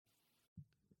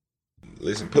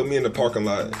listen, put me in the parking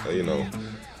lot,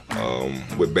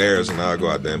 with Bears, and I'll go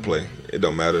out there and play. It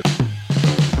don't matter.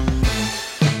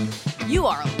 You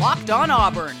are Locked On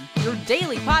Auburn, your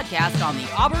daily podcast on the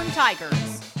Auburn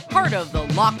Tigers. Part of the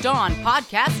Locked On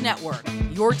Podcast Network,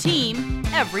 your team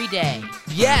every day.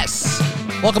 Yes!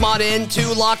 Welcome on in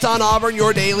to Locked On Auburn,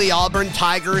 your daily Auburn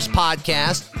Tigers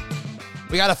podcast.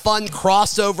 We got a fun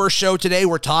crossover show today.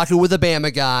 We're talking with a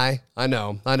Bama guy. I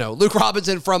know. Luke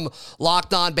Robinson from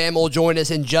Locked On Bama will join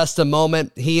us in just a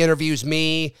moment. He interviews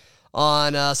me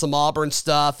on some Auburn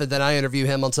stuff, and then I interview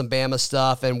him on some Bama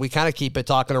stuff, and we kind of keep it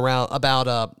talking around about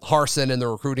Harsin and the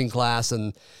recruiting class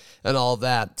and all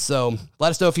that. So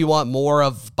let us know if you want more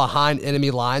of behind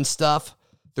enemy line stuff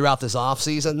throughout this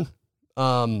offseason.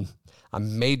 I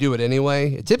may do it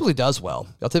anyway. It typically does well.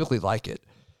 Y'all typically like it.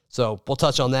 So we'll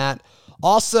touch on that.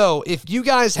 Also, if you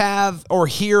guys have or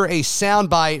hear a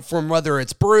soundbite from whether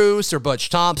it's Bruce or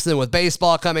Butch Thompson with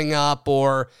baseball coming up,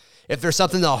 or if there's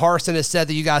something that Harsin has said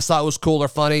that you guys thought was cool or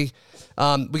funny,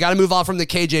 we got to move on from the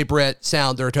KJ Britt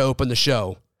sounder to open the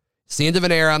show. It's the end of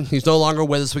an era. He's no longer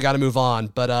with us. We got to move on.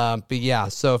 But yeah,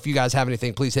 so if you guys have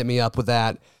anything, please hit me up with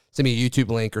that. Send me a YouTube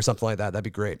link or something like that. That'd be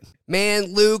great.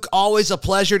 Man, Luke, always a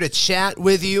pleasure to chat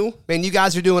with you. Man, you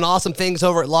guys are doing awesome things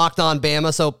over at Locked On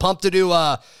Bama. So pumped to do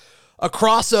a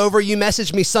crossover. You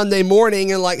messaged me Sunday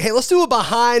morning and like, hey, let's do a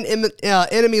behind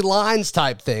enemy lines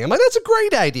type thing. I'm like, that's a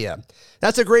great idea.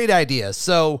 That's a great idea.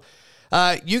 So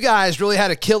you guys really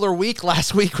had a killer week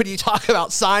last week when you talk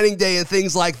about signing day and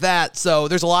things like that. So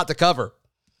there's a lot to cover.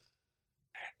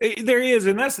 There is,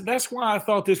 and that's why I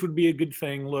thought this would be a good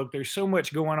thing. Look, there's so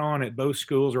much going on at both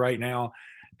schools right now.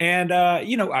 And, I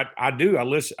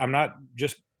listen. I'm not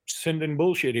just sending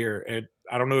bullshit here.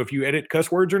 I don't know if you edit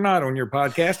cuss words or not on your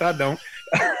podcast. I don't.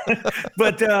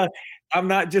 But I'm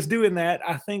not just doing that.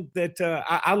 I think that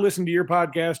I listen to your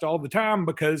podcast all the time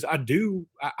because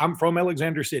I'm from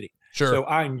Alexander City. Sure. So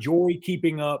I enjoy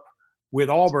keeping up with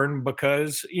Auburn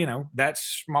because,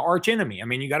 that's my arch enemy. I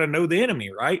mean, you got to know the enemy,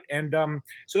 right? And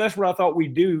so that's what I thought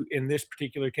we'd do in this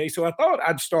particular case. So I thought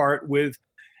I'd start with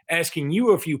asking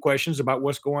you a few questions about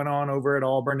what's going on over at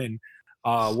Auburn and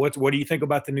what do you think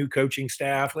about the new coaching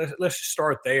staff? Let's just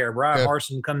start there. Bryan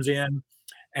Harsin comes in,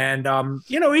 and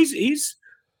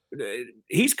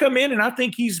he's come in, and I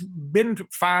think he's been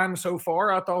fine so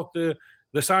far. I thought the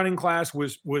signing class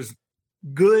was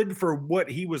good for what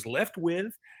he was left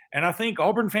with. And I think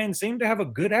Auburn fans seem to have a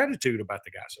good attitude about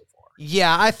the guy so far.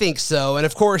 Yeah, I think so. And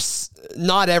of course,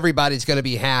 not everybody's going to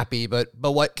be happy, but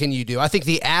what can you do? I think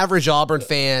the average Auburn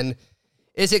fan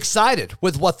is excited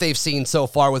with what they've seen so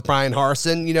far with Bryan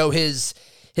Harsin.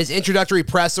 His introductory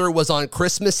presser was on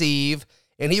Christmas Eve,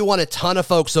 and he won a ton of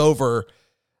folks over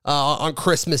on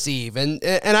Christmas Eve. And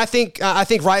I think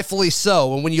rightfully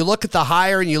so. And when you look at the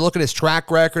hire and you look at his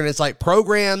track record, it's like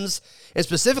programs and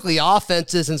specifically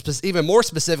offenses and even more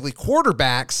specifically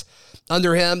quarterbacks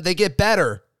under him, they get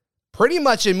better pretty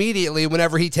much immediately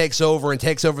whenever he takes over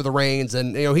the reins.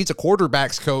 And, he's a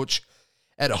quarterbacks coach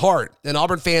at heart. And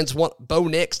Auburn fans want Bo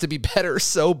Nix to be better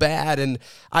so bad. And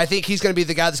I think he's going to be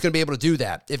the guy that's going to be able to do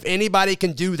that. If anybody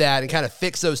can do that and kind of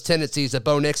fix those tendencies that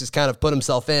Bo Nix has kind of put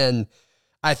himself in,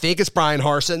 I think it's Bryan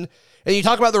Harsin. And you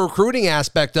talk about the recruiting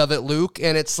aspect of it, Luke,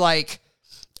 and it's like,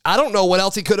 I don't know what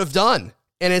else he could have done.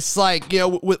 And it's like,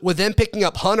 with them picking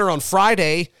up Hunter on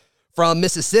Friday from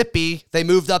Mississippi, they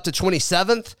moved up to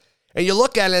 27th. And you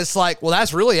look at it, it's like, well,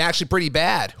 that's really actually pretty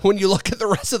bad when you look at the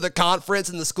rest of the conference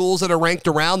and the schools that are ranked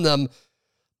around them.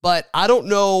 But I don't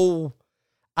know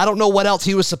what else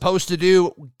he was supposed to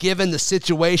do given the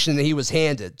situation that he was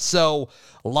handed. So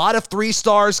a lot of 3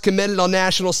 stars committed on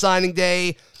National Signing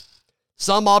Day.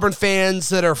 Some Auburn fans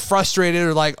that are frustrated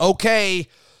are like, okay,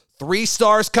 3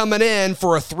 stars coming in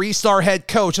for a 3-star head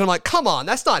coach. And I'm like, come on,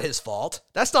 that's not his fault.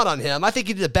 That's not on him. I think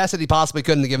he did the best that he possibly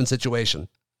could in the given situation.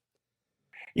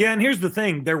 Yeah, and here's the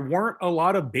thing. There weren't a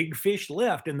lot of big fish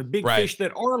left, and the big fish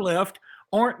that are left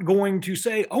aren't going to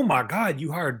say, oh, my God,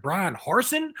 you hired Bryan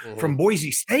Harsin from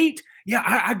Boise State? Yeah,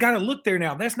 I got to look there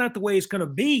now. That's not the way it's going to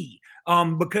be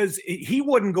because he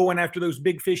wasn't going after those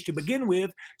big fish to begin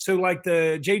with. So like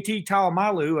the JT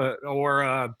Talamalu or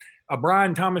a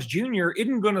Brian Thomas Jr.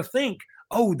 isn't going to think,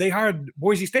 oh, they hired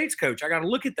Boise State's coach. I got to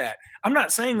look at that. I'm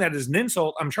not saying that as an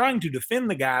insult. I'm trying to defend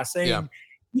the guy saying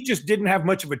he just didn't have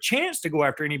much of a chance to go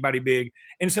after anybody big.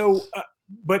 And so,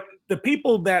 but the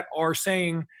people that are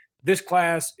saying this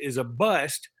class is a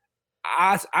bust,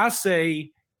 I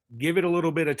say give it a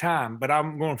little bit of time, but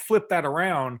I'm going to flip that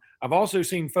around. I've also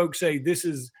seen folks say this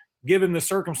is, given the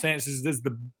circumstances, this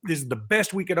is the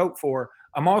best we could hope for.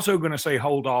 I'm also going to say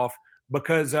hold off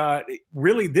because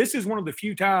really this is one of the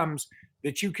few times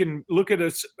that you can look at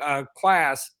a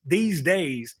class these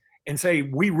days and say,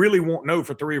 we really won't know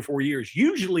for 3 or 4 years.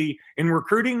 Usually in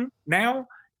recruiting now,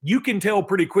 you can tell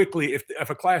pretty quickly if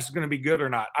a class is going to be good or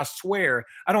not. I swear,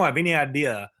 I don't have any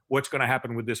idea what's going to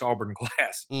happen with this Auburn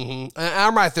class. Mm-hmm.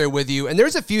 I'm right there with you. And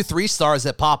there's a few 3-stars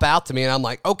that pop out to me, and I'm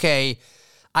like, okay,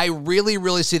 I really,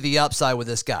 really see the upside with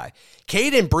this guy.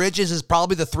 Caden Bridges is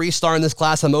probably the 3-star in this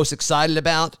class I'm most excited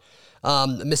about.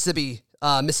 Mississippi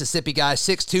guy,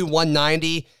 6'2",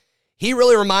 190. He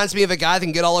really reminds me of a guy that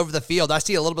can get all over the field. I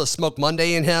see a little bit of Smoke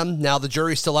Monday in him. Now, the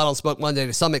jury's still out on Smoke Monday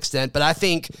to some extent, but I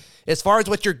think as far as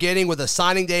what you're getting with a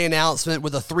signing day announcement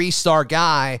with a 3-star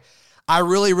guy, I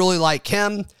really, really like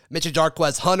him. Mentioned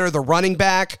Jarquez Hunter, the running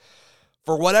back.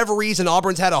 For whatever reason,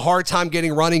 Auburn's had a hard time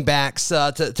getting running backs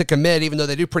to commit, even though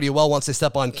they do pretty well once they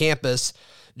step on campus.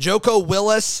 Joko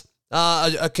Willis,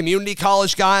 a community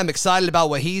college guy. I'm excited about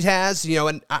what he has.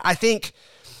 And I think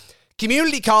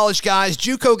community college guys,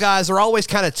 JUCO guys, are always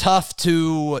kind of tough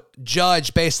to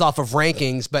judge based off of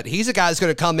rankings, but he's a guy that's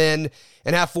going to come in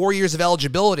and have 4 years of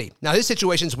eligibility. Now, his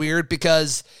situation's weird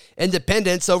because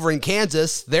Independence over in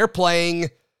Kansas, they're playing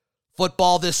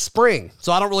football this spring.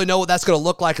 So I don't really know what that's going to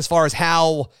look like as far as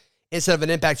how instead of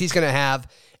an impact he's going to have.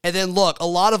 And then, look, a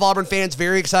lot of Auburn fans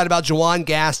very excited about Juwan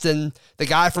Gaston, the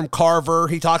guy from Carver.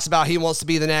 He talks about he wants to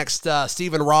be the next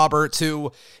Stephen Roberts,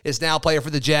 who is now playing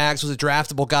for the Jags, was a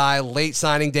draftable guy, late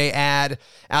signing day ad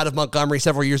out of Montgomery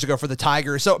several years ago for the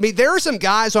Tigers. So, I mean, there are some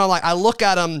guys where I'm like, I look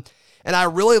at them and I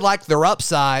really like their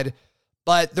upside,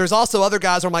 but there's also other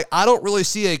guys where I'm like, I don't really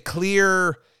see a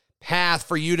clear path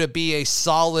for you to be a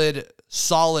solid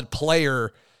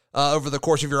player over the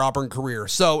course of your Auburn career.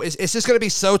 So it's just going to be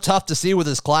so tough to see with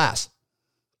this class.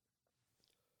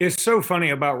 It's so funny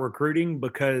about recruiting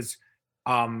because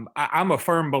I'm a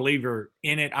firm believer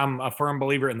in it. I'm a firm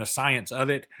believer in the science of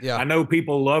it. Yeah. I know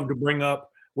people love to bring up,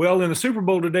 well, in the Super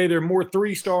Bowl today, there are more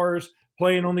 3-stars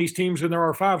playing on these teams than there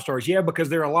are 5-stars. Yeah, because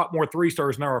there are a lot more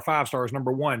 3-stars than there are 5-stars,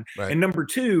 number one. Right. And number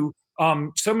two,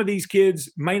 some of these kids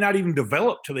may not even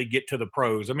develop till they get to the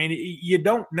pros. I mean, you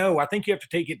don't know. I think you have to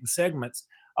take it in segments.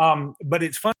 But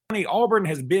it's funny, Auburn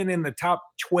has been in the top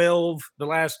 12 the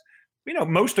last,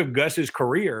 most of Gus's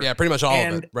career. Yeah, pretty much all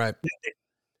of it. Right.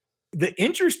 The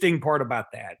interesting part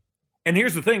about that, and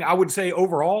here's the thing, I would say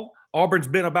overall, Auburn's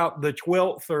been about the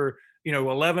 12th or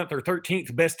 11th or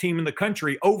 13th best team in the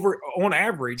country on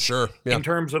average. Sure. Yeah. In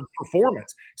terms of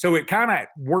performance. So it kind of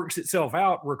works itself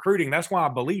out recruiting. That's why I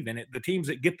believe in it. The teams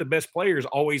that get the best players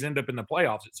always end up in the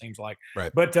playoffs, it seems like.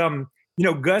 Right. But,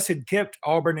 Gus had kept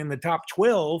Auburn in the top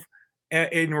 12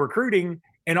 in recruiting,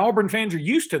 and Auburn fans are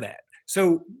used to that.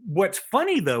 So what's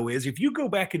funny, though, is if you go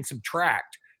back and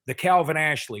subtract the Calvin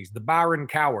Ashleys, the Byron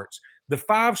Cowarts, the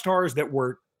 5-stars that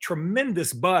were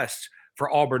tremendous busts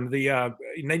for Auburn, the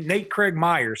Nate Craig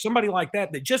Myers, somebody like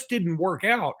that just didn't work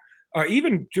out,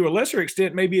 even to a lesser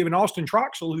extent, maybe even Austin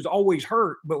Troxell, who's always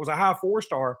hurt but was a high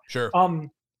 4-star. Sure.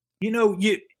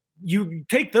 You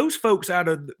take those folks out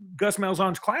of Gus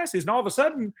Malzahn's classes, and all of a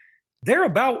sudden they're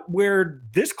about where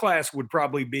this class would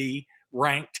probably be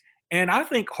ranked. And I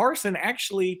think Harsin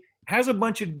actually has a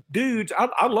bunch of dudes.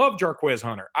 I love Jarquez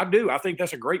Hunter. I do. I think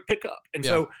that's a great pickup. And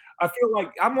so I feel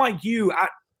like I'm like you.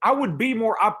 I would be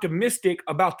more optimistic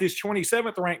about this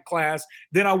 27th ranked class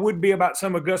than I would be about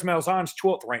some of Gus Malzahn's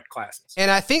 12th ranked classes.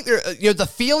 And I think the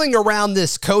feeling around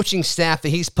this coaching staff that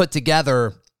he's put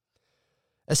together,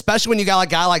 especially when you got a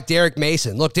guy like Derek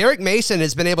Mason. Look, Derek Mason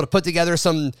has been able to put together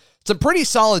some pretty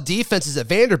solid defenses at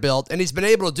Vanderbilt, and he's been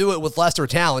able to do it with lesser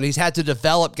talent. He's had to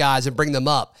develop guys and bring them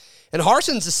up. And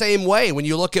Harsin's the same way when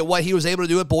you look at what he was able to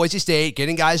do at Boise State,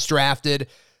 getting guys drafted.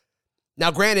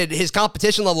 Now, granted, his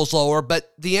competition level is lower,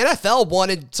 but the NFL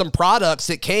wanted some products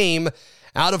that came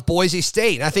out of Boise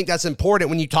State. And I think that's important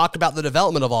when you talk about the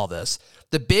development of all this.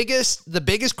 The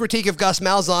biggest critique of Gus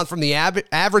Malzahn from the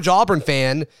average Auburn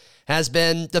fan has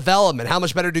been development. How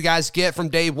much better do guys get from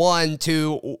day one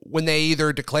to when they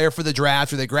either declare for the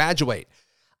draft or they graduate?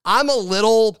 I'm a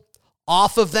little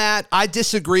off of that. I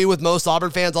disagree with most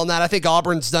Auburn fans on that. I think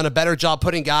Auburn's done a better job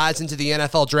putting guys into the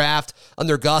NFL draft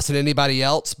under Gus than anybody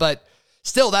else. But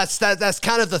still, that's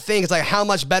kind of the thing. It's like, how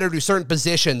much better do certain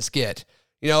positions get?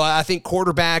 I think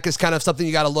quarterback is kind of something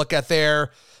you got to look at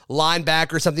there.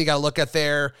 Linebacker is something you got to look at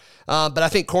there. But I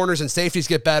think corners and safeties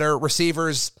get better.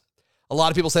 Receivers, a lot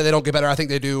of people say they don't get better. I think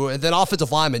they do. And then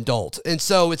offensive linemen don't. And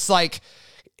so it's like,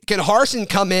 can Harsin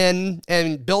come in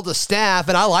and build a staff?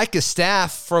 And I like his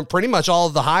staff from pretty much all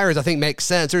of the hires. I think makes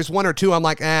sense. There's one or two I'm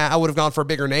like, I would have gone for a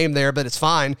bigger name there, but it's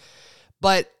fine.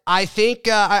 But I think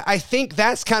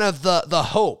that's kind of the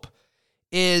hope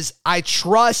is I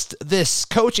trust this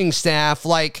coaching staff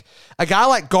like a guy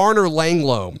like Garner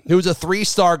Langlow, who's a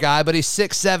 3-star guy, but he's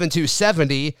 6'7",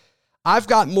 270. I've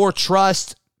got more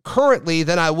trust currently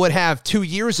than I would have 2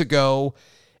 years ago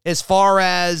as far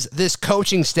as this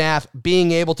coaching staff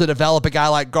being able to develop a guy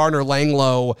like Garner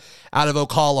Langlow out of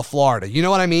Ocala, Florida. You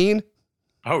know what I mean?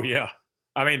 Oh, yeah.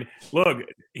 I mean, look,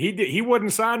 he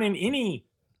wasn't signing any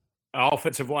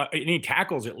any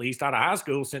tackles, at least, out of high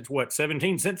school since,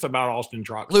 17, since about Austin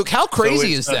Troxell. Luke, how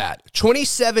crazy is that?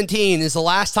 2017 is the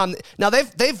last time. Now,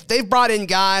 they've brought in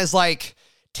guys like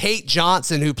Tate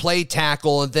Johnson, who played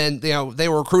tackle, and then they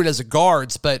were recruited as a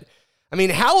guards, but I mean,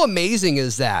 how amazing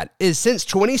is that? Is since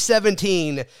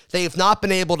 2017, they've not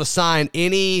been able to sign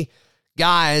any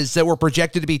guys that were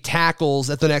projected to be tackles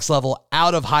at the next level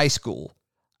out of high school.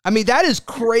 I mean, that is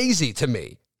crazy to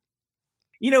me.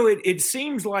 It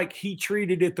seems like he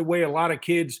treated it the way a lot of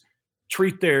kids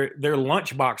treat their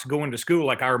lunchbox going to school.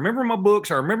 Like, I remember my books,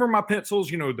 I remember my pencils,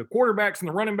 the quarterbacks and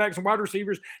the running backs and wide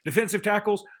receivers, defensive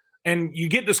tackles. And you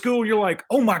get to school, you're like,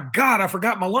 oh my God, I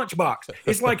forgot my lunchbox.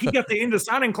 It's like he got the end of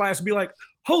signing class and be like,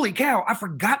 holy cow, I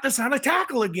forgot to sign a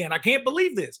tackle again. I can't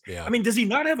believe this. Yeah. I mean, does he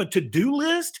not have a to-do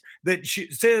list that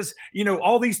says,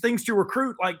 all these things to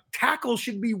recruit? Like, tackles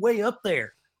should be way up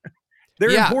there. They're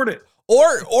important.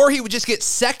 Or he would just get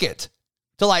second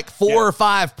to like 4 or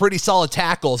 5 pretty solid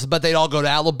tackles, but they'd all go to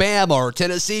Alabama or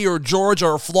Tennessee or Georgia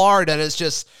or Florida. And it's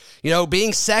just,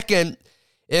 being second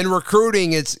in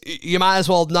recruiting, you might as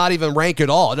well not even rank at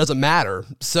all. It doesn't matter.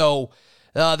 So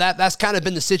that's kind of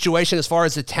been the situation as far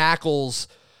as the tackles.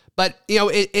 But,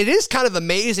 it is kind of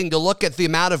amazing to look at the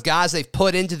amount of guys they've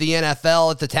put into the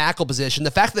NFL at the tackle position.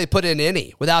 The fact that they put in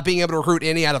any without being able to recruit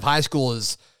any out of high school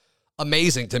is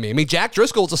amazing to me. I mean, Jack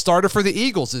Driscoll's a starter for the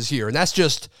Eagles this year, and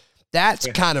that's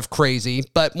kind of crazy.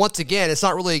 But once again, it's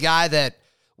not really a guy that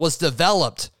was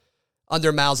developed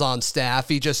under Malzahn's staff.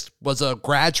 He just was a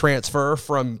grad transfer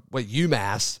from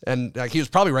UMass, and he was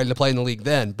probably ready to play in the league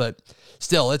then. But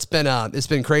still, it's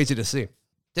been crazy to see.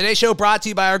 Today's show brought to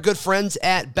you by our good friends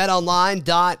at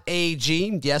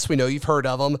BetOnline.ag. Yes, we know you've heard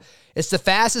of them. It's the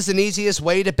fastest and easiest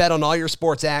way to bet on all your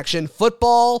sports action.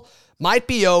 Football might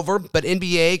be over, but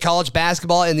NBA, college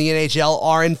basketball, and the NHL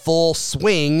are in full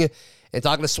swing. And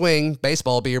talking to swing,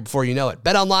 baseball will be here before you know it.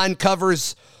 BetOnline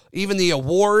covers even the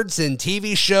awards and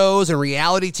TV shows and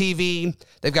reality TV.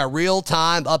 They've got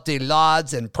real-time updated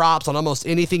odds and props on almost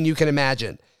anything you can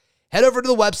imagine. Head over to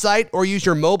the website or use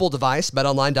your mobile device,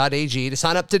 betonline.ag, to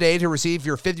sign up today to receive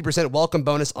your 50% welcome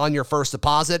bonus on your first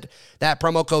deposit. That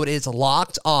promo code is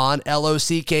LOCKED ON,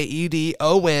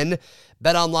 LOCKEDON.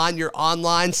 BetOnline, your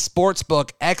online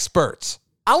sportsbook experts.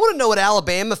 I want to know what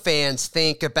Alabama fans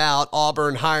think about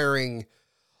Auburn hiring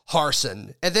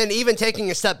Harsin. And then even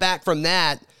taking a step back from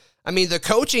that, I mean, the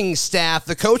coaching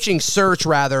search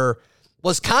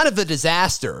was kind of a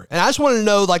disaster. And I just want to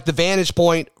know, like, the vantage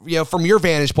point, from your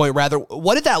vantage point, rather,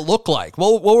 what did that look like?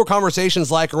 What were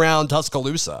conversations like around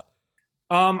Tuscaloosa?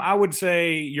 I would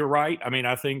say you're right. I mean,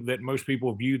 I think that most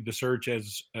people viewed the search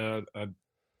as an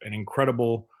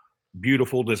incredible,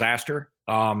 beautiful disaster.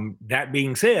 That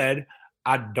being said,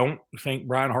 I don't think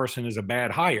Bryan Harsin is a bad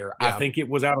hire. Yeah. I think it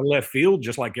was out of left field,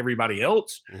 just like everybody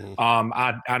else.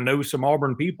 Mm-hmm. I know some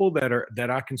Auburn people that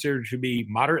I consider to be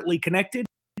moderately connected.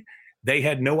 They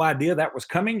had no idea that was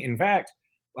coming. In fact,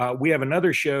 we have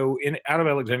another show out of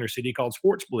Alexander City called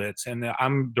Sports Blitz, and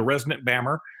I'm the resident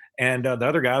Bammer, and the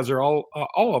other guys are all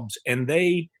Aubs, and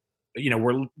they,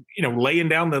 were laying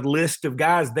down the list of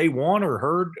guys they want or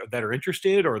heard that are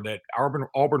interested or that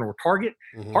Auburn will target.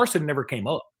 Mm-hmm. Harsin never came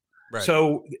up. Right.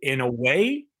 So in a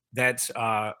way, that's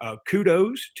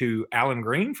kudos to Allen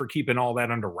Green for keeping all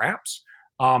that under wraps.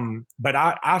 But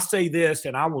I say this,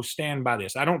 and I will stand by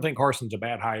this. I don't think Harsin's a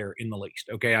bad hire in the least.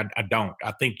 Okay, I don't.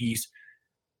 I think he's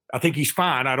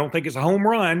fine. I don't think it's a home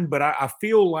run, but I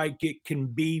feel like it can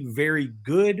be very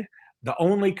good.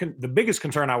 The biggest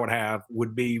concern I would have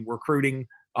would be recruiting.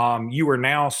 You are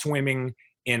now swimming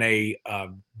in a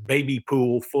baby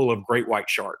pool full of great white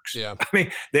sharks. Yeah. I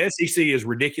mean, the SEC is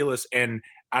ridiculous. And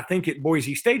I think at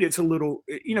Boise State, it's a little,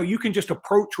 you can just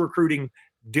approach recruiting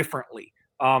differently.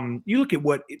 You look at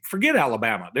forget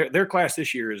Alabama. Their class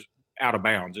this year is out of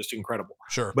bounds. It's incredible.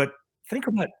 Sure. But think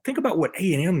about what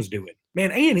A&M's doing.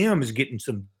 Man, A&M is getting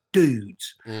some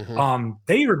dudes. Mm-hmm.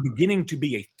 They are beginning to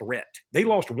be a threat. They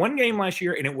lost one game last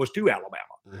year, and it was to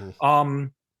Alabama. Mm-hmm.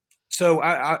 So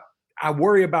I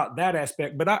worry about that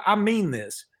aspect, but I mean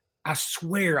this. I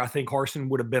swear I think Harsin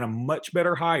would have been a much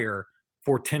better hire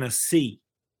for Tennessee.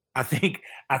 I think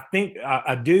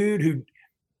a dude who,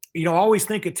 I always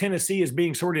think of Tennessee as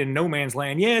being sort of in no man's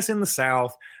land. Yes, in the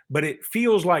South, but it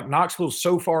feels like Knoxville's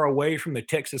so far away from the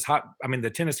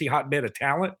Tennessee hotbed of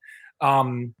talent.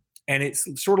 and it's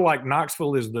sort of like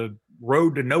Knoxville is the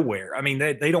road to nowhere. I mean,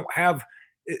 they don't have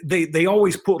they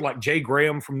always put like Jay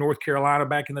Graham from North Carolina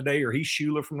back in the day, or Heath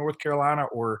Schuler from North Carolina,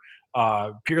 or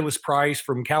Peerless Price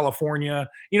from California.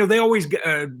 They always get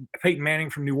Peyton Manning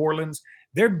from New Orleans.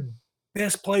 Their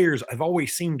best players have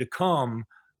always seemed to come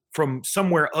from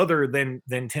somewhere other than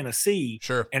Tennessee.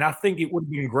 Sure. And I think it would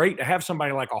have been great to have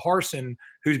somebody like a Harsin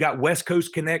who's got West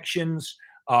Coast connections,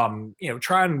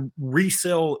 try and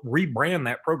rebrand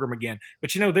that program again.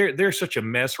 But, they're such a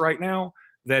mess right now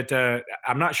that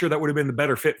I'm not sure that would have been the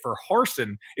better fit for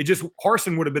Harsin.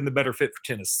 Harsin would have been the better fit for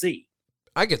Tennessee.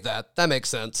 I get that. That makes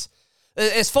sense.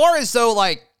 As far as though,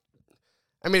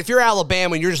 if you're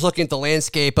Alabama and you're just looking at the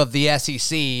landscape of the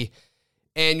SEC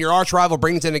and your arch rival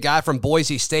brings in a guy from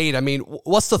Boise State,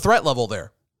 what's the threat level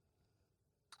there?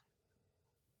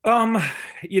 Again,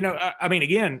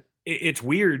 it's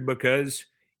weird because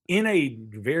in a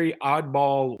very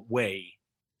oddball way,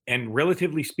 and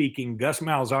relatively speaking, Gus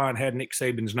Malzahn had Nick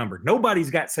Saban's number. Nobody's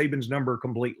got Saban's number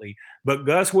completely, but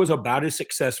Gus was about as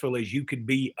successful as you could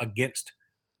be against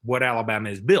what Alabama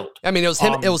is built. It was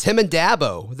him. It was him and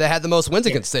Dabo that had the most wins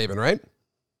against Saban, right?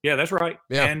 Yeah, that's right.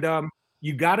 Yeah. And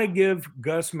you got to give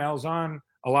Gus Malzahn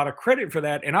a lot of credit for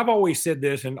that. And I've always said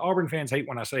this, and Auburn fans hate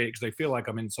when I say it because they feel like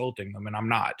I'm insulting them, and I'm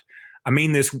not. I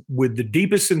mean this with the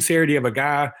deepest sincerity of a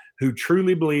guy who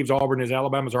truly believes Auburn is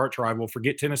Alabama's arch rival.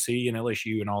 Forget Tennessee and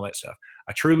LSU and all that stuff.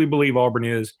 I truly believe Auburn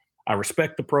is. I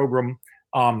respect the program.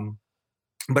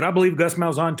 But I believe Gus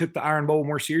Malzahn took the Iron Bowl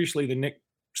more seriously than Nick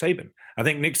Saban. I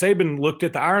think Nick Saban looked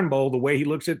at the Iron Bowl the way he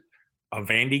looks at a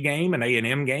Vandy game, an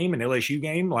A&M game, an LSU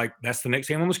game. Like, that's the next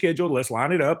game on the schedule. Let's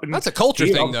line it up. And that's a culture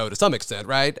thing, though, to some extent,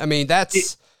 right? I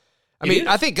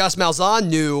think Gus Malzahn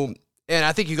knew. And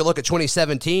I think you could look at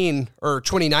 2017 or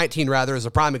 2019 rather as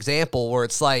a prime example where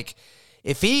it's like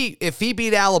if he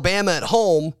beat Alabama at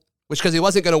home, which because he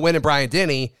wasn't going to win in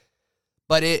Bryant-Denny,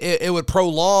 but it would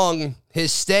prolong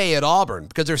his stay at Auburn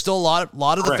because there's still a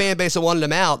lot of the fan base that wanted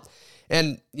him out.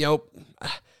 And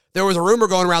there was a rumor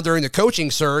going around during the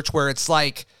coaching search where it's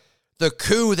like the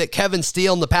coup that Kevin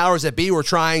Steele and the powers that be were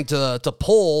trying to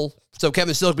pull so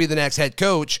Kevin Steele could be the next head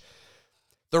coach.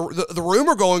 The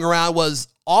rumor going around was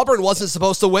Auburn wasn't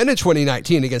supposed to win in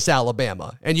 2019 against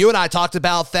Alabama. And you and I talked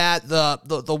about that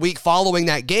the week following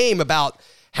that game about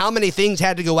how many things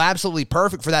had to go absolutely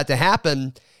perfect for that to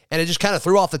happen. And it just kind of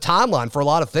threw off the timeline for a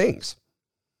lot of things.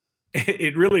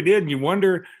 It really did. And you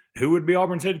wonder who would be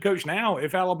Auburn's head coach now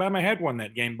if Alabama had won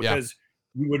that game, because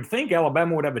you would think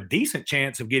Alabama would have a decent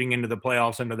chance of getting into the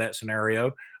playoffs under that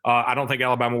scenario. I don't think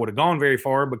Alabama would have gone very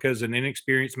far because an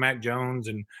inexperienced Mac Jones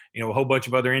and, a whole bunch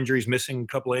of other injuries, missing a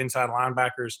couple of inside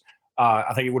linebackers.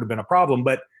 I think it would have been a problem.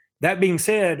 But that being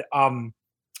said, I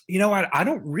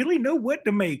don't really know what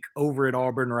to make over at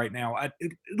Auburn right now.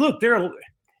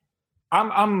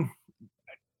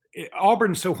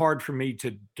 Auburn's so hard for me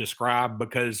to describe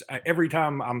because every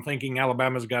time I'm thinking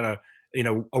Alabama's got a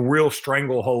real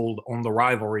stranglehold on the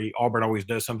rivalry, Auburn always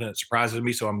does something that surprises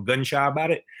me, so I'm gun shy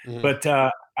about it. Mm-hmm. But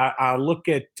I look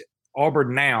at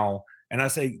Auburn now, and I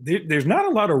say there's not a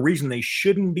lot of reason they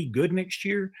shouldn't be good next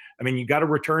year. I mean, you got a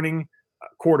returning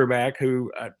quarterback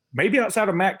who maybe outside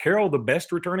of Matt Carroll, the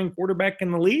best returning quarterback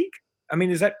in the league. I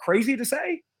mean, is that crazy to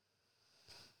say?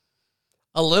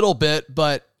 A little bit,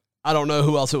 but I don't know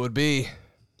who else it would be.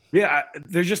 Yeah,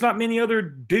 there's just not many other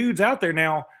dudes out there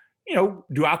now.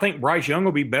 Do I think Bryce Young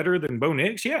will be better than Bo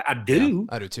Nix? Yeah, I do.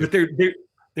 Yeah, I do too. But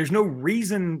there's no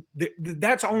reason.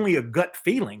 That's only a gut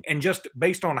feeling, and just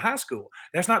based on high school.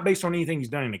 That's not based on anything he's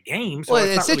done in a game. So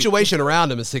the situation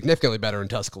around him is significantly better in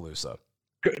Tuscaloosa.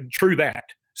 True that.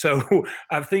 So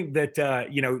I think that,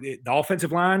 the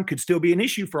offensive line could still be an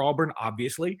issue for Auburn,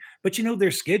 obviously. But,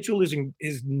 their schedule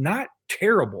is not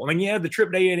terrible. I mean, the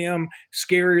trip to A&M,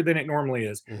 scarier than it normally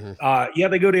is. Mm-hmm.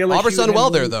 They go to LSU. Auburn's done well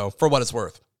there, though, for what it's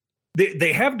worth.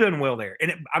 They have done well there.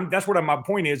 And that's what my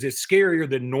point is. It's scarier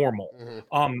than normal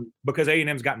because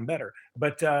A&M's gotten better.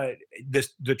 But the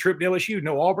trip to LSU,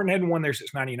 Auburn hadn't won there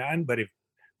since 99. But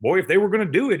if they were going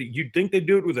to do it, you'd think they'd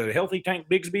do it with a healthy Tank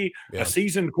Bigsby, a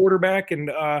seasoned quarterback, and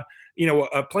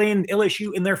playing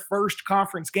LSU in their first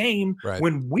conference game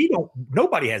when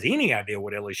nobody has any idea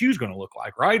what LSU is going to look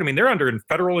like, right? I mean, they're under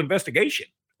federal investigation.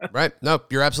 Right. No,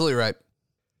 you're absolutely right.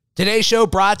 Today's show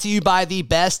brought to you by the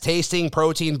best tasting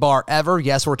protein bar ever.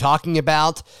 Yes, we're talking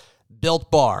about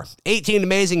Built Bar. 18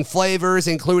 amazing flavors,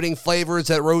 including flavors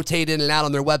that rotate in and out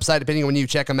on their website, depending on when you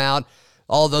check them out.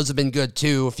 All of those have been good,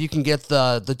 too. If you can get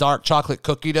the dark chocolate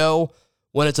cookie dough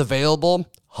when it's available,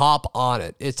 hop on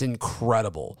it. It's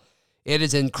incredible. It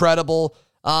is incredible.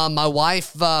 My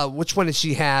wife, which one did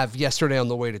she have yesterday on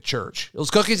the way to church? It was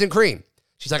cookies and cream.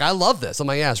 She's like, I love this. I'm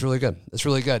like, yeah, it's really good. It's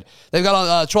really good. They've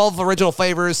got 12 original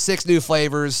flavors, 6 new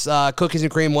flavors, cookies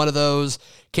and cream, one of those,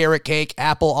 carrot cake,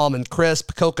 apple, almond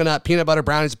crisp, coconut, peanut butter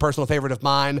brownies, a personal favorite of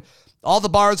mine. All the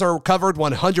bars are covered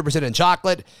 100% in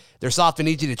chocolate. They're soft and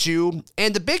easy to chew.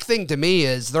 And the big thing to me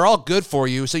is they're all good for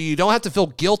you, so you don't have to feel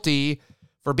guilty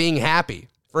for being happy,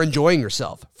 for enjoying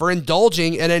yourself, for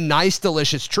indulging in a nice,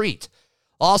 delicious treat.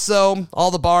 Also, all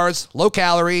the bars, low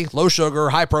calorie, low sugar,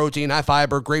 high protein, high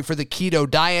fiber, great for the keto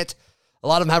diet. A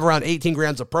lot of them have around 18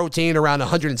 grams of protein, around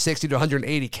 160 to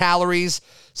 180 calories.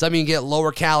 Some you can get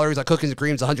lower calories, like cookies and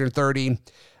creams, 130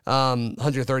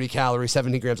 calories,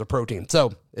 17 grams of protein.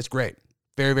 So it's great.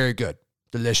 Very, very good.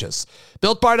 Delicious.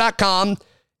 BuiltBar.com.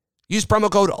 Use promo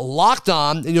code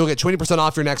LOCKEDON, and you'll get 20%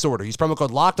 off your next order. Use promo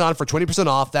code LOCKEDON for 20%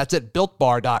 off. That's at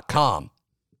BuiltBar.com.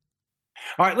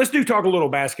 All right, let's talk a little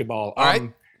basketball. All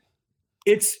right.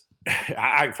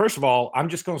 First of all, I'm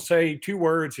just going to say 2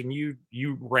 words and you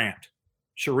rant.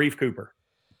 Sharife Cooper.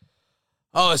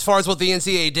 Oh, as far as what the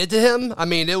NCAA did to him, I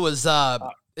mean, it was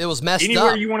messed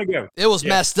anywhere up. You want to go. It was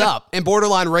messed up and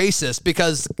borderline racist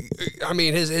because, I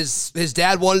mean, his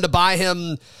dad wanted to buy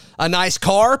him a nice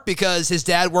car because his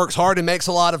dad works hard and makes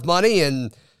a lot of money.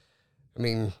 And, I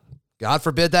mean, God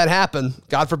forbid that happen.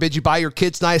 God forbid you buy your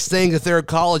kids nice things if they're a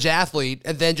college athlete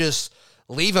and then just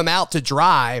leave them out to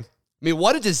dry. I mean,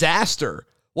 what a disaster.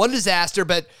 What a disaster.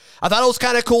 But I thought it was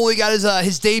kind of cool. He got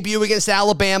his debut against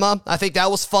Alabama. I think that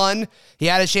was fun. He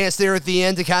had a chance there at the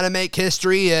end to kind of make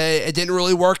history. It didn't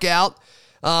really work out.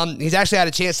 He's actually had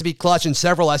a chance to be clutch in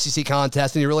several SEC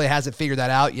contests, and he really hasn't figured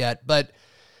that out yet. But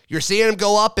you're seeing him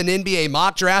go up in NBA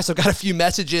mock drafts. I've got a few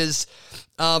messages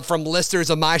from listeners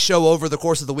of my show over the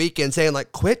course of the weekend saying,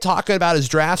 like, quit talking about his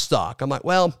draft stock. I'm like,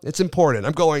 well, it's important.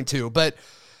 I'm going to. But,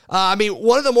 I mean,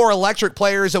 one of the more electric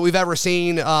players that we've ever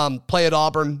seen play at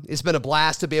Auburn. It's been a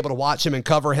blast to be able to watch him and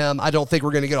cover him. I don't think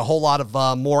we're going to get a whole lot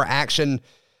of more action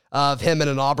of him in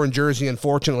an Auburn jersey,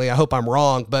 unfortunately. I hope I'm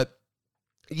wrong. But,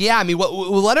 yeah, I mean,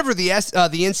 whatever the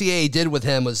NCAA did with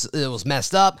him was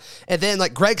messed up. And then,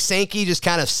 like, Greg Sankey just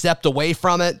kind of stepped away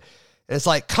from it. And it's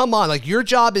like, come on, like, your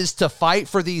job is to fight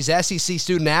for these SEC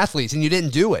student athletes, and you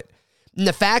didn't do it. And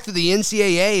the fact that the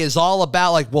NCAA is all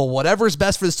about, like, well, whatever's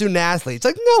best for the student athlete. It's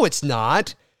like, no, it's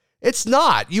not. It's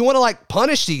not. You want to, like,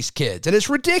 punish these kids, and it's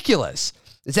ridiculous.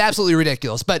 It's absolutely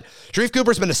ridiculous. But Sharife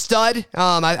Cooper's been a stud.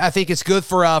 I think it's good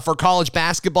for college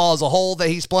basketball as a whole that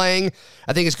he's playing.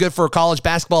 I think it's good for college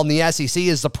basketball in the SEC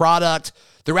as the product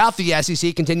throughout the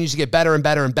SEC continues to get better and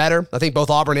better and better. I think both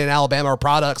Auburn and Alabama are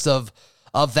products of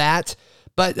that.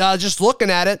 But just looking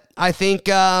at it, I think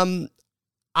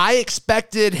I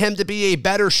expected him to be a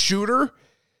better shooter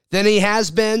than he has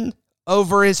been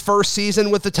over his first season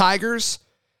with the Tigers.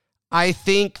 I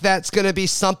think that's going to be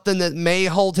something that may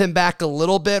hold him back a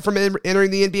little bit from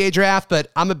entering the NBA draft, but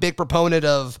I'm a big proponent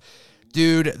of,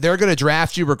 dude, they're going to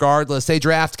draft you regardless. They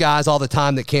draft guys all the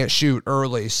time that can't shoot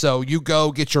early, so you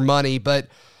go get your money. But,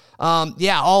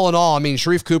 yeah, all in all, I mean,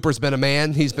 Sharife Cooper's been a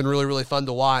man. He's been really, really fun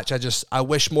to watch. I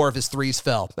wish more of his threes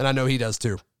fell, and I know he does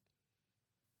too.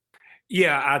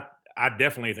 Yeah, I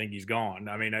definitely think he's gone.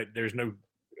 I mean, there's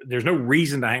no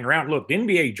reason to hang around. Look, the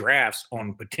NBA drafts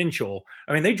on potential.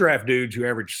 I mean, they draft dudes who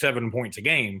average 7 points a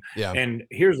game. Yeah. And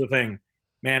here's the thing,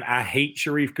 man, I hate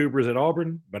Sharife Cooper's at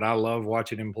Auburn, but I love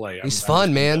watching him play. He's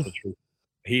fun, man.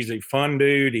 He's a fun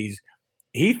dude.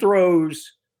 He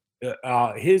throws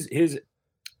his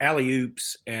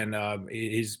alley-oops and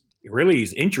his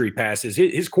entry passes,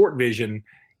 his court vision.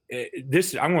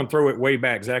 I'm going to throw it way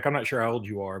back, Zach. I'm not sure how old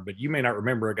you are, but you may not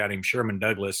remember a guy named Sherman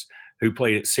Douglas who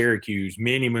played at Syracuse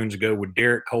many moons ago with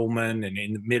Derek Coleman and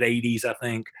in the mid 80s, I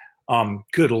think.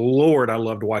 Good Lord, I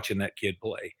loved watching that kid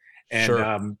play. And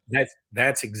sure.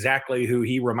 That's exactly who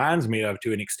he reminds me of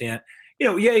to an extent. You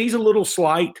know, yeah, he's a little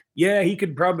slight. Yeah, he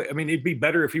could probably, I mean, it'd be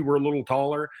better if he were a little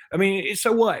taller. I mean,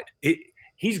 so what?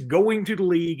 He's going to the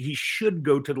league. He should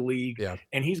go to the league. Yeah.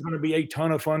 And he's going to be a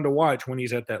ton of fun to watch when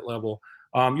he's at that level.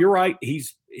 You're right.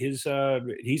 He's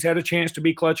had a chance to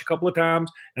be clutch a couple of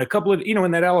times, and a couple of,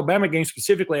 in that Alabama game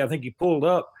specifically, I think he pulled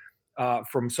up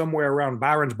from somewhere around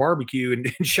Byron's barbecue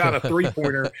and shot a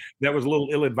 3-pointer that was a little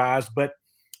ill-advised. But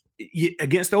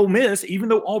against Ole Miss, even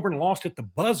though Auburn lost at the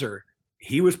buzzer,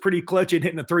 he was pretty clutch at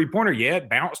hitting a 3-pointer. Yeah, it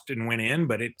bounced and went in,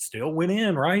 but it still went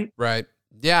in, right? Right.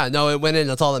 Yeah. No, it went in.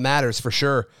 That's all that matters for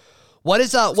sure.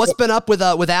 What's been up with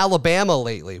Alabama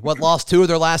lately? What, lost 2 of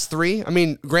their last 3? I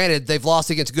mean, granted, they've lost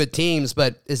against good teams,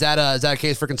 but is that a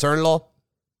case for concern at all?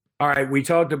 All right, we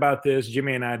talked about this.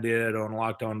 Jimmy and I did on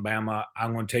Locked On Bama.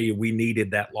 I'm going to tell you, we needed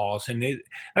that loss, and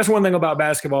that's one thing about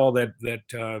basketball that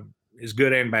is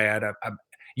good and bad.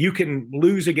 You can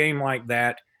lose a game like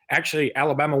that. Actually,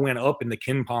 Alabama went up in the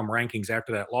KenPom rankings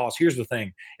after that loss. Here's the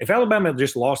thing. If Alabama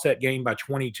just lost that game by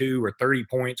 22 or 30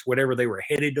 points, whatever they were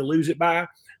headed to lose it by,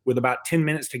 with about 10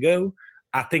 minutes to go,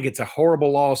 I think it's a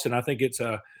horrible loss, and I think it's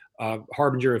a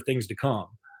harbinger of things to come.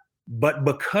 But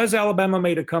because Alabama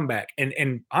made a comeback,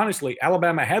 and honestly,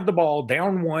 Alabama had the ball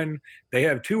down 1. They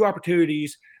have 2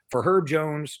 opportunities for Herb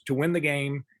Jones to win the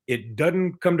game. It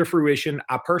doesn't come to fruition.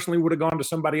 I personally would have gone to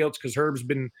somebody else because Herb's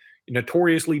been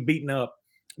notoriously beaten up,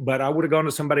 but I would have gone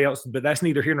to somebody else. But that's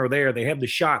neither here nor there. They have the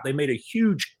shot. They made a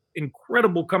huge,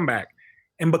 incredible comeback.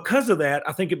 And because of that,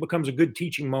 I think it becomes a good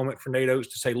teaching moment for Nate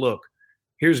Oates to say, look,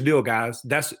 here's the deal, guys.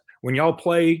 That's when y'all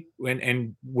play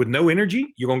and with no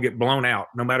energy, you're going to get blown out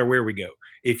no matter where we go.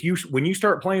 When you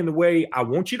start playing the way I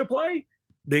want you to play,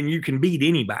 then you can beat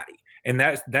anybody. And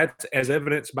that's as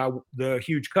evidenced by the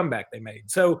huge comeback they made.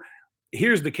 So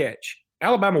here's the catch.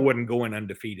 Alabama wasn't going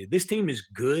undefeated. This team is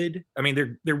good. I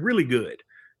mean, they're really good,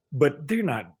 but they're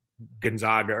not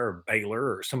Gonzaga or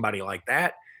Baylor or somebody like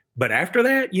that. But after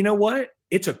that, you know what?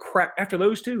 After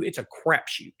those two, it's a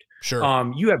crapshoot.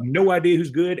 Sure. You have no idea who's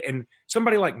good. And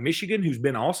somebody like Michigan, who's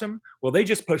been awesome, well, they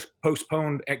just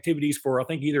postponed activities for, I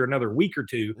think, either another week or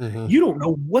 2. Mm-hmm. You don't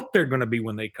know what they're going to be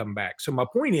when they come back. So my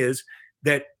point is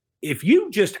that if you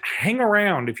just hang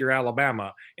around, if you're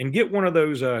Alabama, and get one of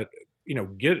those,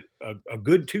 get a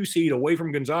good 2 seed away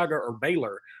from Gonzaga or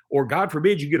Baylor, or God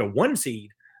forbid you get a 1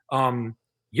 seed,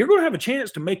 you're going to have a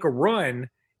chance to make a run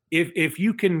if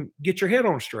you can get your head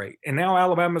on straight. And now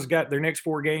Alabama's got their next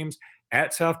 4 games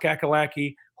at South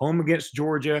Kakalaki, home against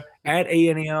Georgia, at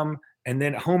A&M, and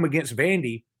then home against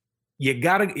Vandy. You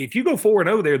gotta, if you go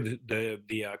 4-0 there,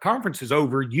 the conference is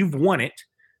over. You've won it.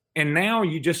 And now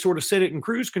you just sort of sit it in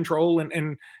cruise control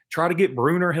and try to get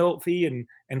Bruner healthy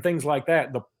and things like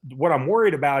that. What I'm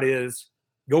worried about is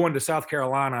going to South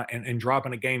Carolina and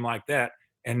dropping a game like that,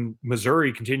 and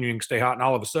Missouri continuing to stay hot, and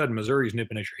all of a sudden Missouri's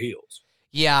nipping at your heels.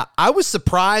 Yeah, I was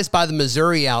surprised by the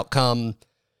Missouri outcome.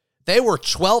 They were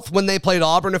 12th when they played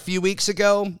Auburn a few weeks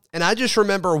ago, and I just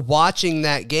remember watching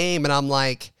that game, and I'm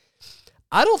like,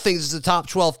 I don't think this is a top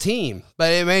 12 team,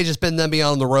 but it may have just been them being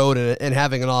on the road and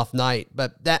having an off night.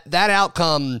 But that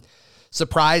outcome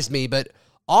surprised me. But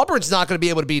Auburn's not going to be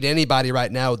able to beat anybody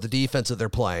right now with the defense that they're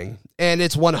playing. And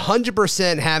it's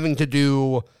 100% having to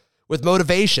do with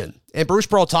motivation. And Bruce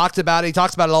Pearl talked about it. He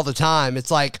talks about it all the time.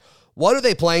 It's like, what are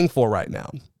they playing for right now?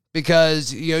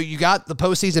 Because, you got the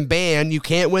postseason ban. You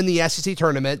can't win the SEC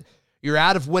tournament. You're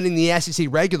out of winning the SEC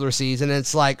regular season. And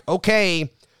it's like,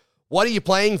 okay, what are you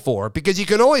playing for? Because you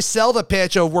can always sell the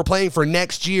pitch of we're playing for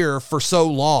next year for so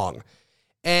long.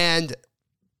 And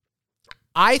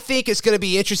I think it's going to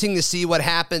be interesting to see what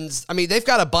happens. I mean, they've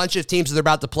got a bunch of teams that they're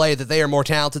about to play that they are more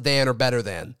talented than or better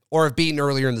than or have beaten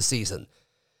earlier in the season.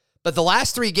 But the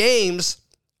last 3 games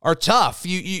are tough.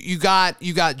 You got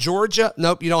Georgia.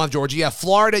 Nope, you don't have Georgia. You have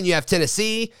Florida and you have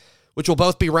Tennessee, which will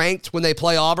both be ranked when they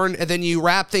play Auburn. And then you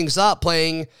wrap things up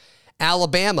playing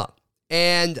Alabama.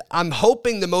 And I'm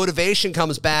hoping the motivation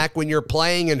comes back when you're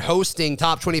playing and hosting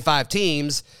top 25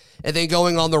 teams and then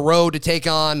going on the road to take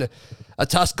on a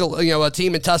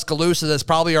team in Tuscaloosa that's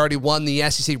probably already won the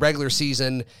SEC regular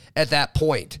season at that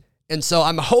point. And so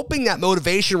I'm hoping that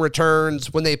motivation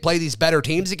returns when they play these better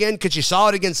teams again, because you saw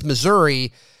it against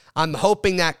Missouri. I'm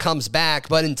hoping that comes back.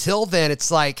 But until then,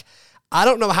 it's like, I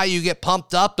don't know how you get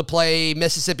pumped up to play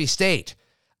Mississippi State.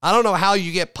 I don't know how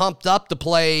you get pumped up to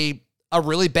play a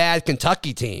really bad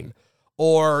Kentucky team,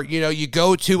 or, you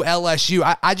go to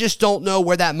LSU. I just don't know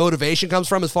where that motivation comes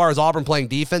from as far as Auburn playing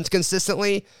defense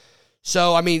consistently.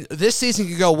 So, I mean, this season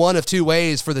could go one of 2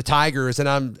 ways for the Tigers, and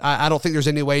I don't think there's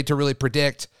any way to really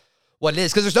predict what it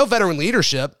is, because there's no veteran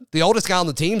leadership. The oldest guy on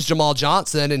the team is Jamal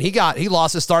Johnson, and he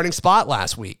lost his starting spot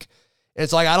last week. And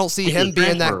it's like, I don't see him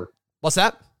being that. What's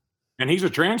that? And he's a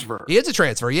transfer. He is a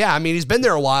transfer, yeah. I mean, he's been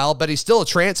there a while, but he's still a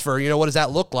transfer. What does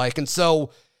that look like? And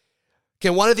so,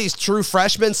 can one of these true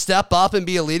freshmen step up and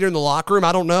be a leader in the locker room?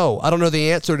 I don't know. I don't know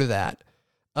the answer to that.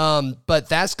 But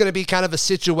that's going to be kind of a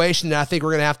situation that I think we're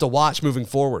going to have to watch moving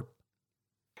forward.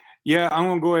 Yeah, I'm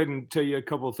going to go ahead and tell you a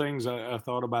couple of things I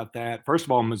thought about that. First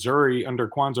of all, Missouri under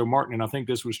Quanzo Martin, and I think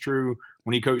this was true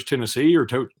when he coached Tennessee or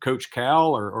coached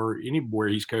Cal or anywhere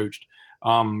he's coached.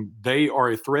 They are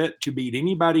a threat to beat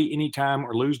anybody anytime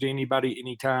or lose to anybody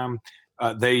anytime.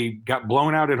 They got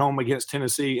blown out at home against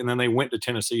Tennessee, and then they went to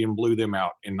Tennessee and blew them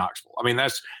out in Knoxville. I mean,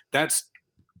 that's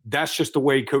just the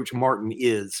way Coach Martin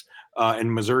is,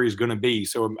 and Missouri is going to be.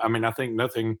 So, I mean, I think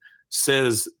nothing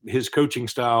says his coaching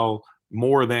style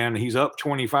more than he's up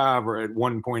 25 or at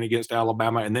one point against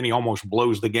Alabama, and then he almost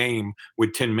blows the game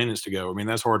with 10 minutes to go. I mean,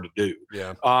 that's hard to do.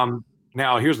 Yeah.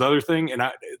 Now, here's the other thing, and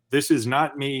this is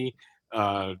not me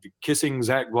kissing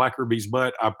Zach Blackerby's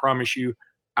butt. I promise you,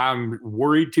 I'm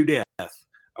worried to death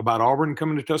about Auburn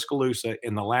coming to Tuscaloosa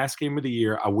in the last game of the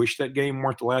year. I wish that game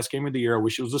weren't the last game of the year. I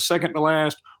wish it was the second to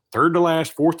last, third to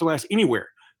last, fourth to last, anywhere.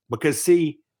 Because,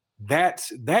 see, that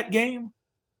game,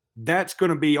 that's going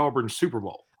to be Auburn's Super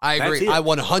Bowl. I agree. I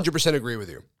 100% agree with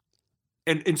you.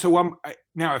 And so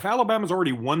now if Alabama's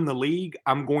already won the league,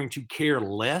 I'm going to care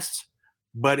less.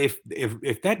 But if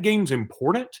that game's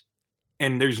important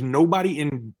and there's nobody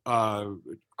in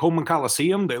Coleman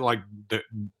Coliseum that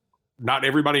not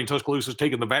everybody in Tuscaloosa is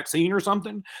taking the vaccine or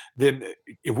something, then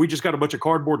if we just got a bunch of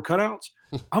cardboard cutouts,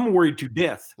 I'm worried to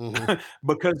death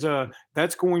because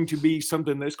that's going to be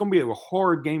something that's going to be a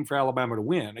hard game for Alabama to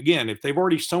win. Again, if they've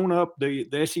already sewn up the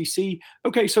SEC,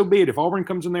 okay, so be it. If Auburn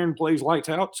comes in there and plays lights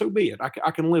out, so be it. I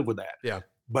can live with that. Yeah.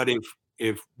 But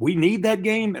if we need that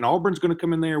game and Auburn's going to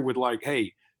come in there with like,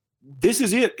 hey, this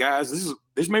is it, guys.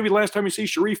 This may be the last time you see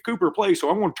Sharif Cooper play,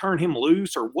 so I'm going to turn him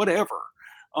loose or whatever.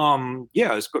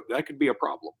 That could be a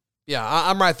problem. Yeah,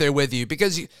 I'm right there with you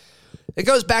because it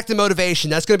goes back to motivation.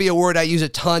 That's going to be a word I use a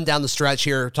ton down the stretch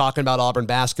here talking about Auburn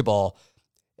basketball.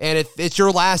 And if it's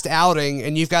your last outing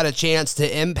and you've got a chance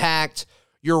to impact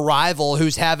your rival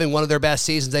who's having one of their best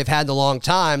seasons they've had in a long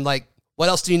time, like what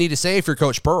else do you need to say if you're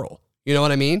Coach Pearl? You know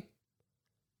what I mean?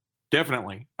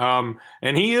 Definitely. And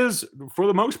he is, for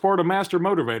the most part, a master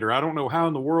motivator. I don't know how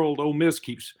in the world Ole Miss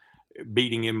keeps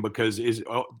beating him because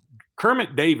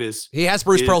Kermit Davis. He has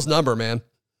Bruce Pearl's number, man.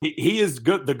 He is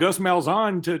good. The Gus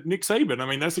Malzahn to Nick Saban. I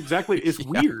mean, that's exactly. It's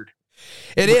weird.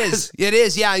 It is.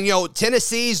 Yeah. And,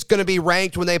 Tennessee's going to be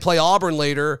ranked when they play Auburn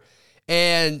later,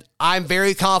 and I'm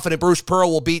very confident Bruce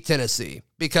Pearl will beat Tennessee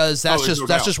because that's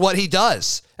just what he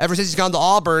does. Ever since he's gone to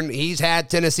Auburn, he's had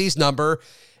Tennessee's number,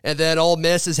 and then Ole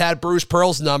Miss has had Bruce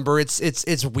Pearl's number.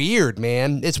 It's weird,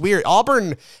 man. It's weird.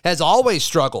 Auburn has always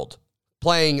struggled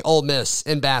playing Ole Miss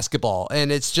in basketball,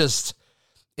 and it's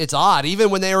odd. Even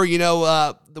when they were,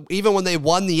 even when they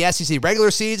won the SEC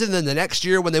regular season, then the next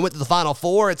year when they went to the Final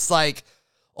Four, it's like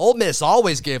Ole Miss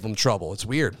always gave them trouble. It's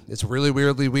weird. It's really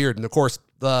weirdly weird. And of course,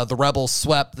 the Rebels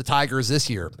swept the Tigers this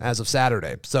year as of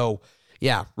Saturday. So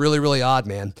yeah, really, really odd,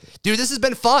 man. Dude, this has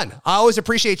been fun. I always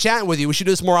appreciate chatting with you. We should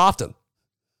do this more often.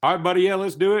 All right, buddy. Yeah,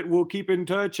 let's do it. We'll keep in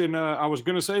touch. And I was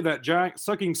going to say that giant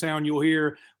sucking sound you'll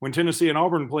hear when Tennessee and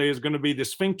Auburn play is going to be the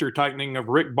sphincter tightening of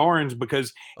Rick Barnes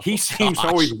because he seems to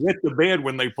always wet the bed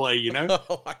when they play,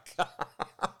 Oh, my God.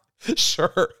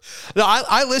 Sure. No,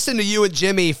 I listen to you and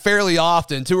Jimmy fairly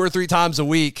often, 2 or 3 times a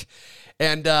week.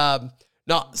 And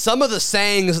now, some of the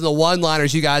sayings and the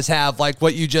one-liners you guys have, like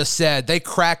what you just said, they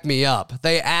crack me up.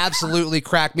 They absolutely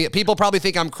crack me up. People probably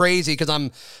think I'm crazy because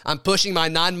I'm pushing my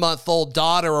 9-month-old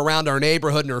daughter around our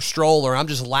neighborhood in her stroller. I'm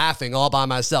just laughing all by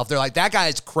myself. They're like, that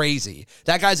guy's crazy.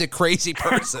 That guy's a crazy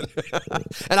person.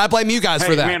 And I blame you guys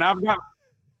for that. Man,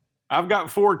 I've got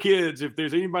 4 kids. If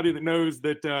there's anybody that knows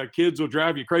that kids will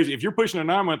drive you crazy, if you're pushing a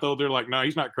 9-month-old, they're like, no,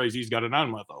 he's not crazy. He's got a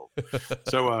 9-month-old.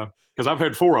 So, because I've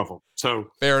had 4 of them. So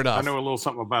fair enough. I know a little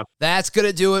something about that. That's going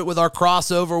to do it with our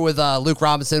crossover with Luke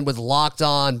Robinson with Locked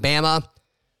On Bama.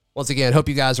 Once again, hope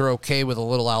you guys are okay with a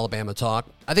little Alabama talk.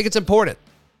 I think it's important.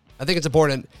 And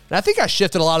I think I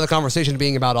shifted a lot of the conversation to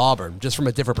being about Auburn just from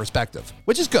a different perspective,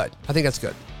 which is good. I think that's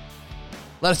good.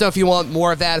 Let us know if you want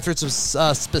more of that. If there's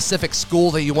a specific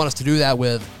school that you want us to do that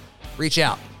with, reach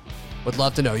out. Would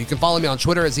love to know. You can follow me on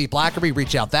Twitter at ZBlackerby.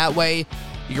 Reach out that way.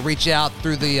 You can reach out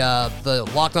through the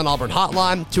Locked On Auburn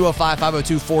hotline,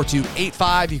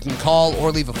 205-502-4285. You can call or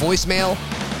leave a voicemail.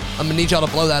 I'm going to need y'all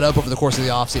to blow that up over the course of the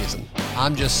offseason.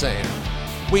 I'm just saying.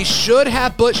 We should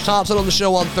have Butch Thompson on the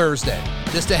show on Thursday.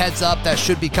 Just a heads up, that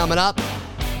should be coming up.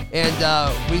 And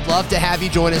we'd love to have you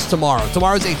join us tomorrow.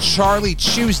 Tomorrow's a Charlie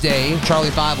Tuesday.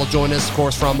 Charlie 5 will join us, of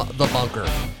course, from the bunker.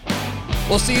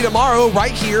 We'll see you tomorrow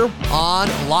right here on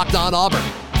Locked On Auburn.